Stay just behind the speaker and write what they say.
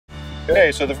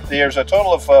Okay, so there's a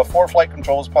total of 4 flight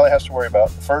controls it probably has to worry about.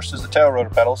 The first is the tail rotor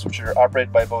pedals, which are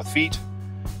operated by both feet.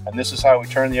 And this is how we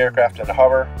turn the aircraft into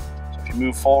hover. So if you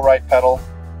move full right pedal,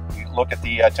 you look at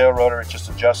the tail rotor, it just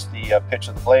adjusts the pitch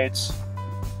of the blades.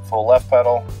 Full left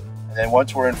pedal. And then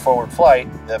once we're in forward flight,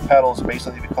 the pedals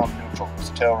basically become neutral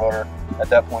because the tail rotor at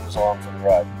that point is along for the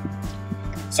ride.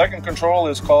 The second control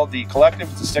is called the collective.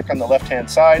 It's the stick on the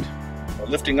left-hand side. We're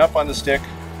lifting up on the stick.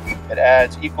 It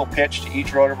adds equal pitch to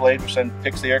each rotor blade, which then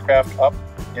picks the aircraft up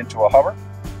into a hover.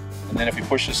 And then if you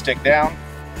push the stick down,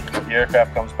 the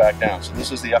aircraft comes back down. So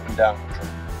this is the up and down control.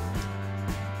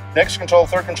 Next control,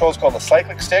 third control, is called the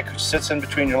Cyclic Stick, which sits in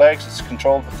between your legs. It's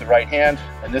controlled with the right hand,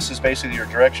 and this is basically your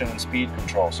direction and speed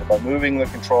control. So by moving the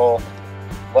control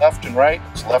left and right,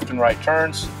 it's left and right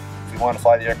turns. If you want to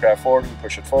fly the aircraft forward, you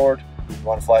push it forward. If you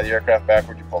want to fly the aircraft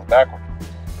backward, you pull it backward.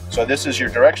 So this is your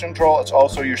direction control. It's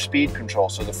also your speed control.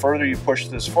 So the further you push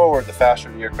this forward, the faster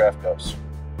the aircraft goes.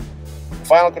 The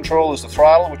final control is the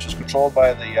throttle, which is controlled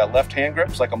by the left hand grip.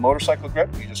 It's like a motorcycle grip.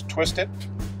 You just twist it,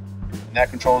 and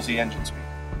that controls the engine speed.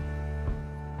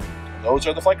 And those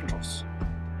are the flight controls.